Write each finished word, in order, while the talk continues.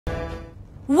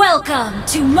Welcome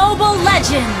to Mobile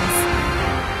Legends!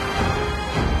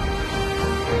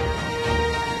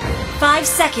 5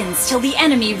 seconds till the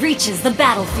enemy reaches the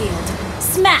battlefield.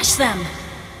 Smash them!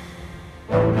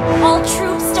 All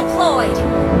troops deployed!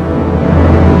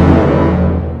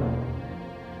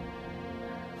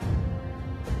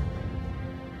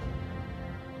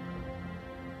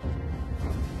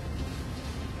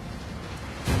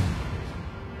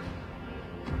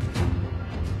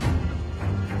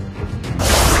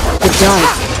 The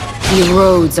dark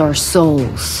erodes our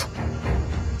souls.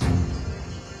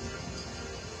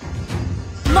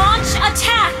 Launch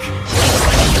attack!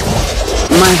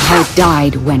 My heart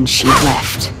died when she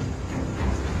left.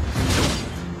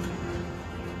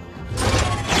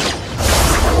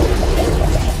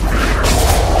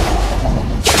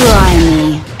 Try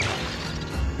me.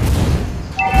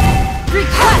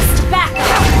 Request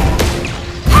backup!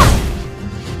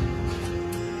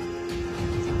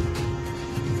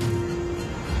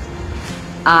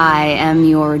 I am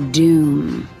your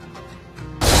doom.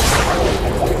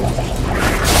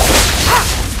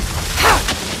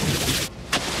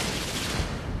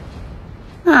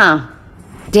 Huh.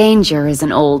 Danger is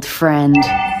an old friend.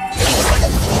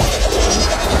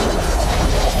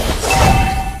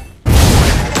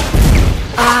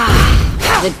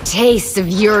 Ah, the taste of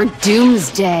your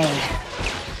doomsday.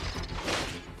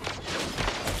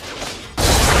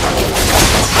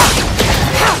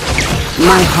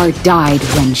 My heart died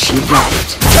when she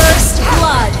left. First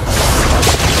blood!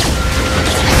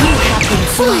 You have been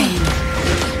slain.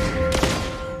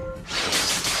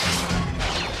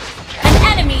 An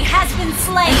enemy has been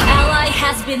slain. An ally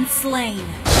has been slain.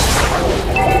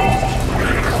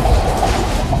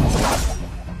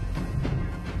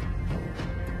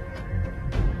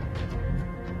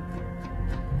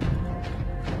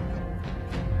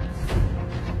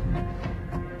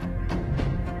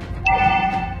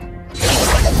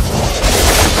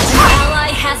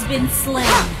 Been slain.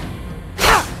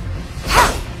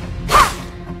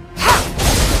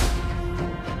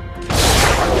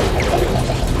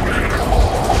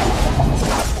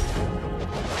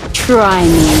 Try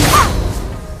me.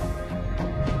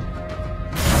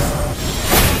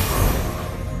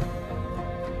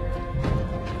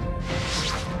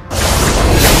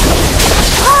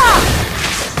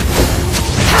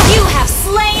 You have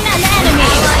slain an enemy.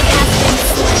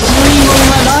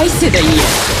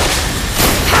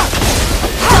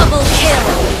 Double kill!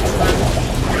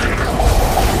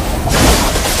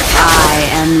 I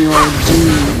am your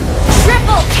doom.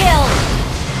 Triple kill!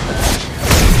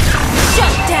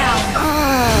 Shut down!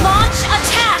 Launch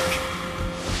attack!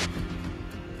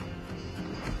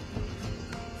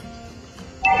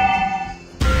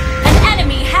 An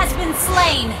enemy has been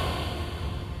slain!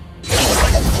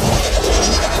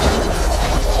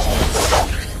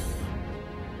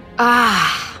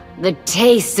 Ah, the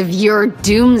taste of your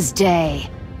doomsday.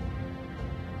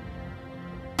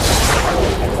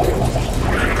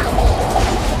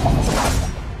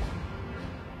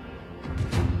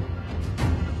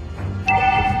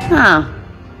 Huh.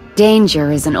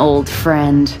 Danger is an old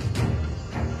friend.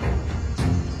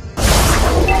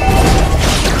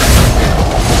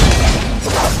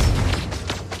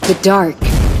 The dark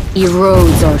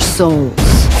erodes our souls.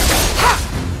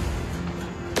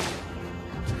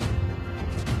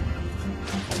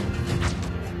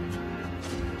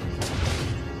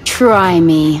 Try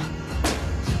me.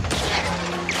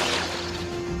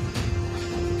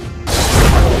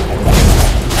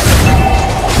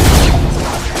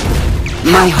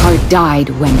 My heart died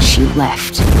when she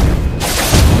left.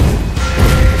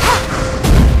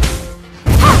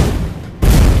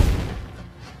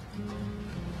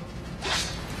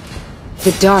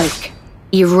 The dark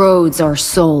erodes our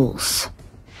souls.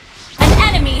 An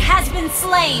enemy has been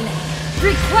slain!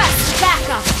 Request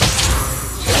backup!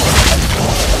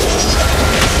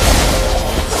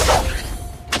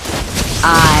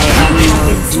 I am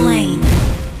your slain.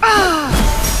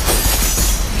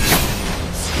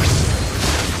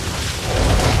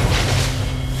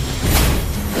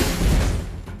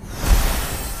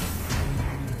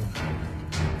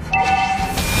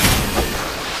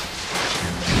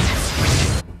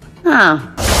 Huh.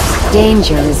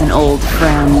 Danger is an old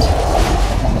friend.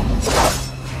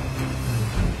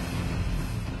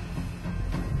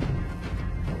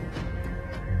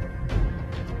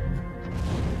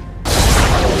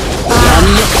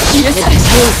 The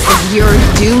taste of your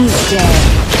doomsday.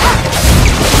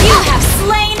 You have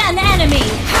slain an enemy!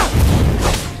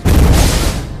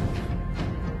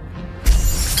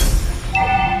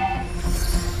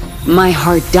 My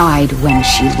heart died when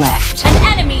she left. An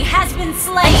enemy has been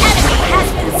slain! An enemy has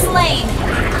been slain!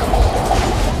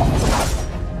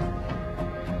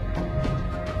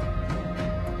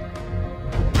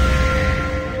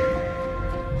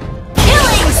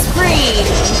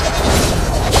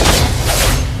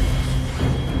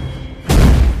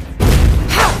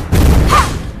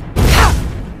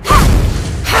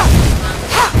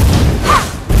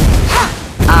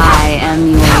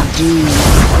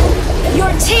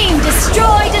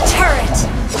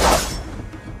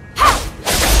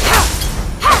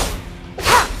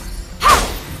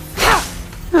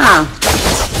 Huh.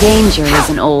 Danger is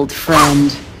an old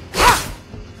friend.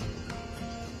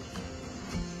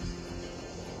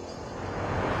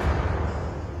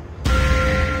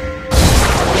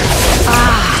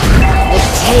 The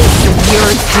taste of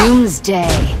your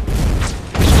doomsday.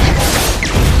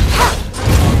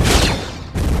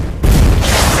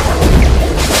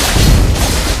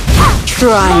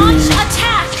 Try me. Launch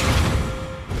attack!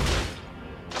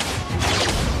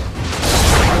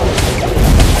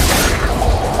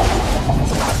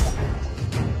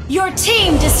 Your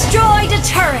team destroyed a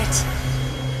turret!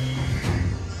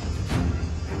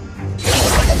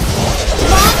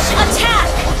 Launch attack!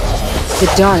 The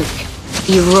dark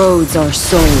erodes our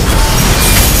soul.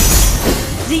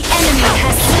 The enemy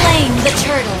has slain the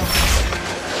turtle.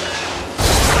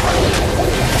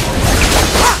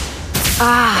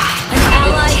 An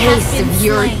ally has Taste been of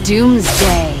your slain.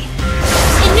 doomsday.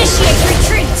 Initiate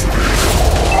retreat!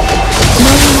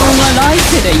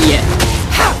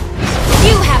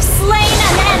 You have slain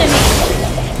an enemy!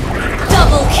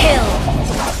 Double kill!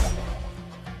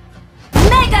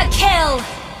 Mega kill!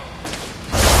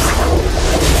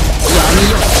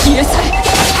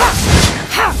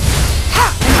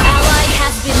 An ally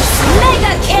has been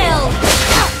mega kill!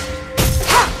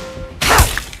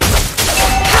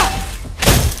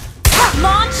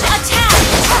 Launch attack!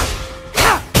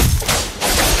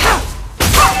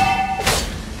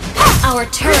 Our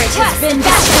turret has been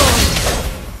destroyed!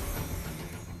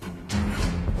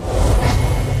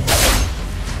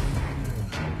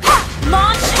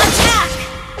 Launch attack!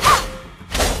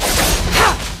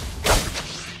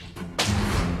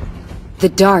 The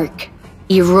dark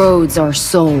erodes our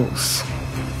souls.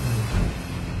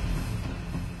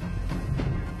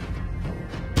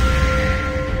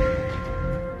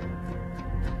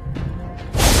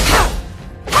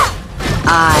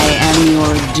 I am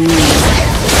your doom.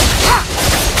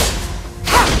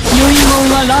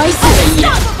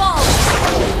 Unstoppable!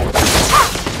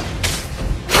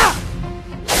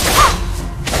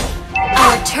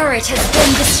 Our turret has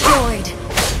been destroyed.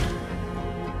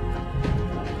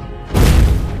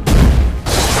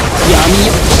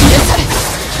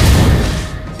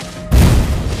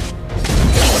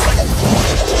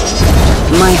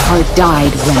 My heart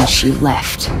died when she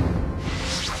left.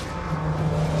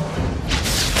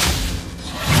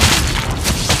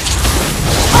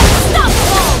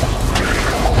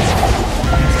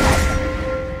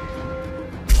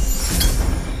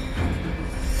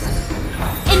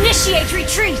 Initiate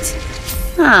retreat!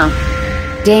 Huh.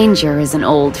 Danger is an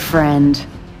old friend.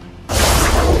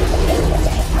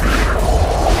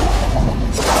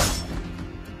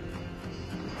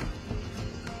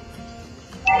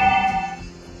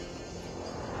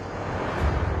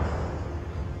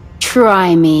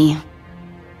 Try me.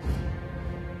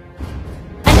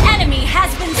 An enemy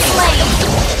has been slain!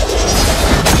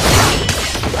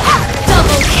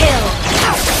 Double kill!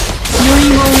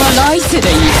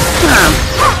 Huh.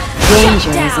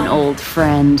 Danger is an old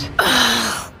friend.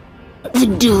 The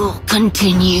duel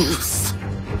continues.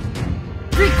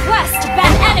 Request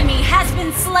an enemy has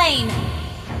been slain!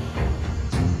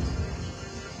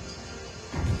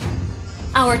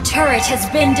 Our turret has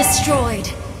been destroyed.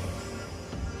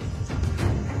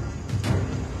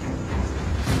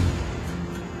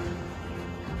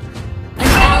 An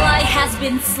ally has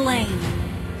been slain.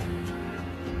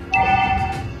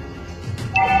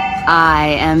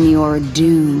 I am your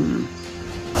doom.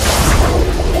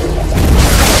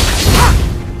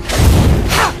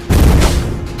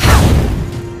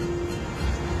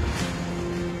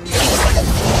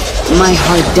 My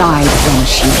heart died when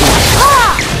she left.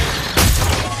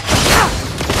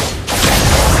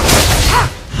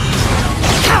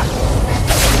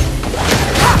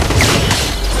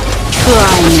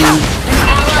 Try me. An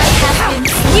ally has been...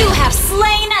 You have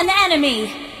slain an enemy!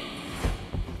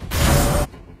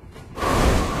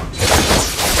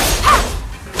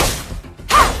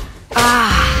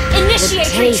 Initiate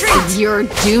Taste retreat! of your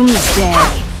doomsday.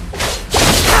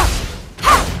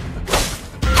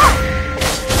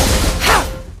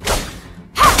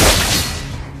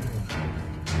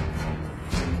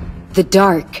 The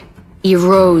dark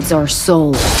erodes our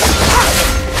souls.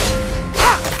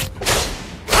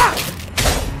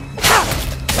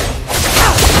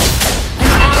 An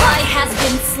ally has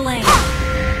been slain.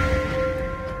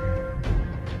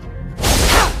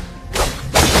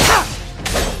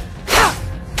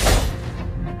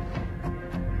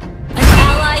 An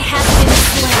ally has been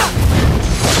slain.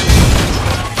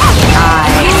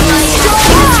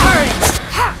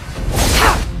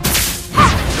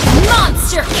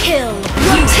 Monster kill!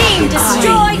 Your team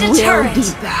destroyed a turret!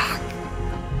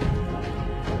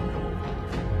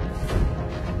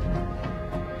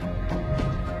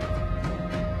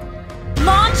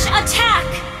 attack!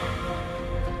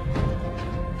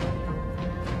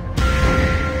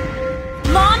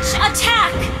 Launch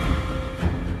attack!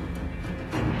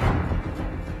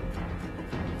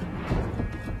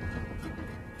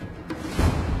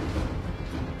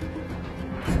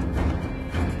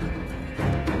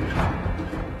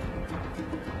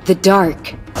 The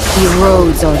dark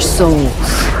erodes our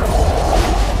souls.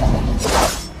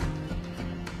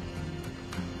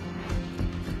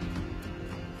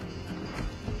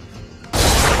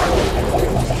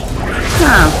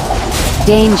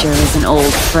 Danger is an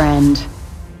old friend.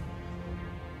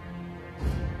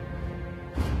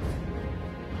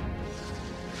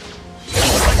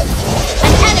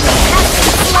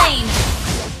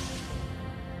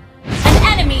 An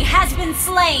enemy has been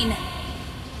slain!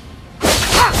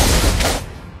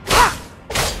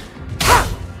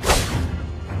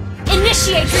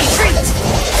 Initiate retreat!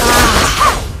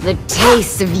 The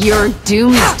taste of your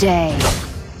doomsday.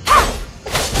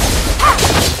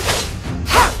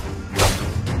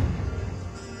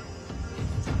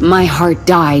 My heart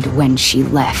died when she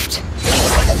left.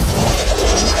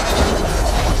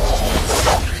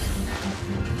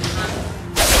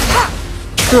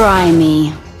 Try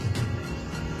me.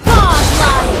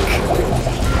 Godlike!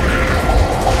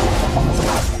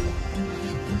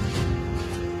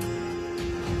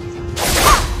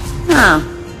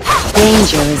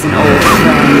 Danger is an old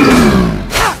friend.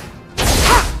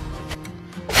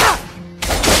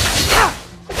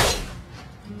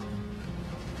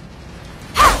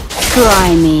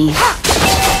 Try me.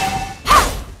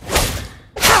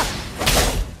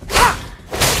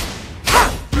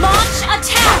 Launch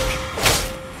attack!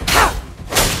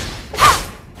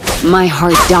 My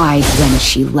heart died when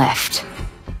she left.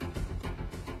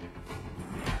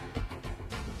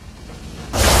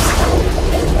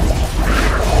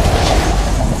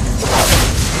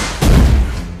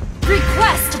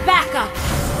 Request backup!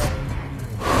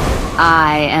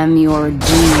 I am your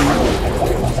doom.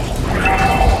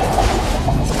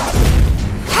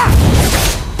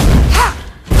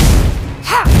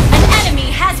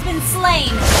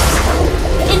 Slain!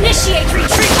 Initiate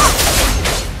retreat!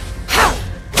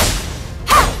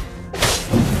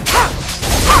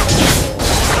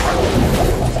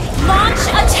 Launch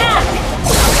attack!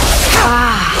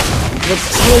 The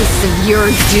taste of your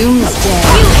doomsday.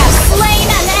 You have slain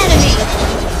an enemy!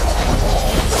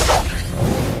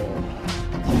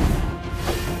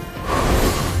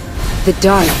 The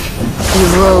dark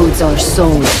erodes our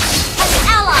souls. An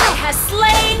ally has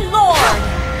slain Lord!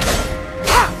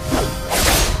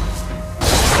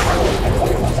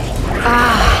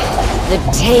 The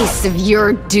taste of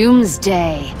your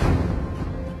doomsday.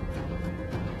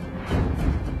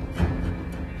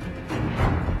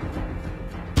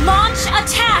 Launch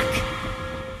attack!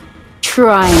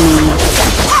 Try me.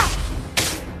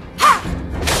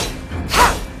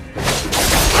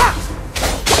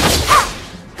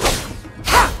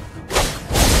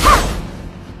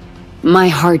 My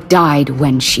heart died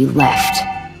when she left.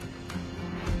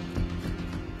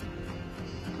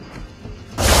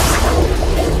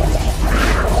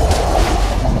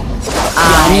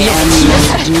 I am your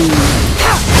doom.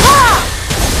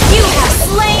 You have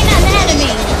slain an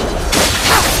enemy!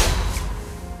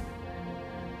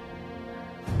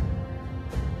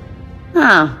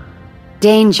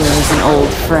 Danger is an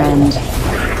old friend.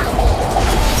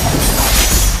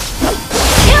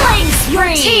 Killing spree! Your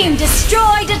team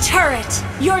destroyed a turret!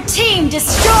 Your team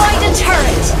destroyed a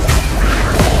turret!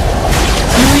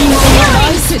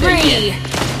 Killing spree!